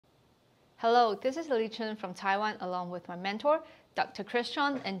Hello, this is Lily Chen from Taiwan along with my mentor, Dr. Chris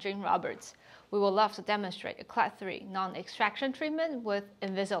Chang and Jane Roberts. We will love to demonstrate a Class 3 non-extraction treatment with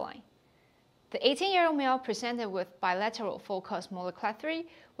Invisalign. The 18-year-old male presented with bilateral full-cause molar Class 3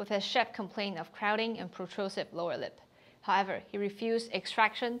 with a sharp complaint of crowding and protrusive lower lip. However, he refused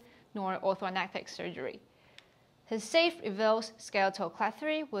extraction nor orthodontic surgery. His safe reveals skeletal Class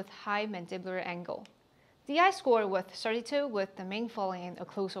 3 with high mandibular angle. The eye score was 32 with the main falling in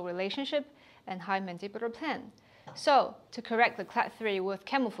occlusal relationship and high mandibular plan. So, to correct the Class 3 with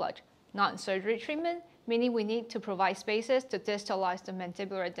camouflage, non-surgery treatment, meaning we need to provide spaces to distalize the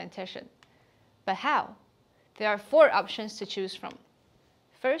mandibular dentition. But how? There are 4 options to choose from.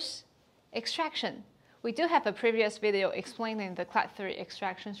 First, extraction. We do have a previous video explaining the Class 3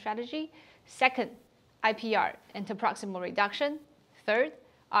 extraction strategy. Second, IPR, interproximal reduction. Third,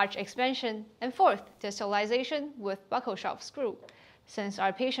 arch expansion. And fourth, distalization with buccal shelf screw. Since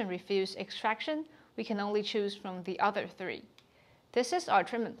our patient refused extraction, we can only choose from the other 3. This is our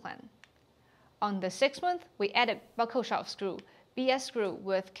treatment plan. On the 6th month, we added buccal shelf screw, BS screw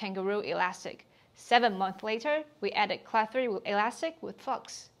with kangaroo elastic. 7 months later, we added Class 3 with elastic with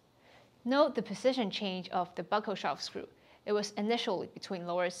flux. Note the position change of the buccal shelf screw. It was initially between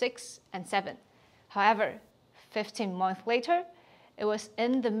lower 6 and 7. However, 15 months later, it was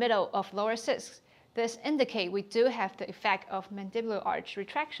in the middle of lower 6. This indicates we do have the effect of mandibular arch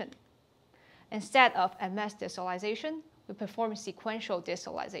retraction. Instead of MS distalization, we perform sequential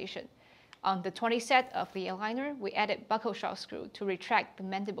distalization. On the 20th set of the aligner, we added buccal shelf screw to retract the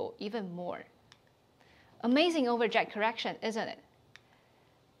mandible even more. Amazing overjet correction, isn't it?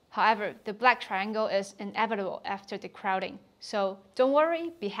 However, the black triangle is inevitable after the crowding, so don't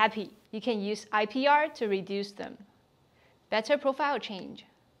worry, be happy. You can use IPR to reduce them. Better profile change.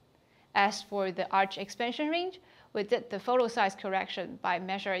 As for the arch expansion range, we did the photo size correction by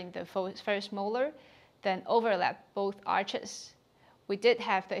measuring the first molar, then overlap both arches. We did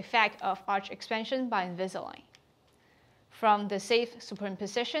have the effect of arch expansion by Invisalign. From the safe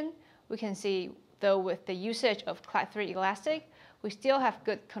superimposition, we can see, though with the usage of Class 3 elastic, we still have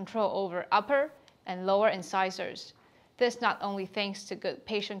good control over upper and lower incisors. This not only thanks to good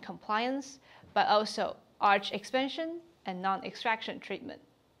patient compliance, but also arch expansion and non-extraction treatment.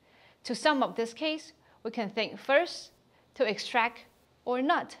 To sum up this case, we can think first to extract or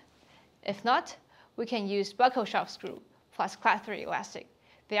not. If not, we can use buccal shelf screw plus Class 3 elastic.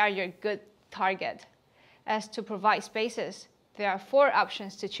 They are your good target. As to provide spaces, there are 4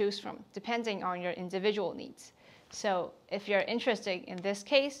 options to choose from depending on your individual needs. So if you're interested in this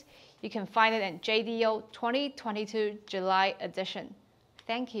case, you can find it in AJO-DO 2022 July edition.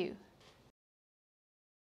 Thank you.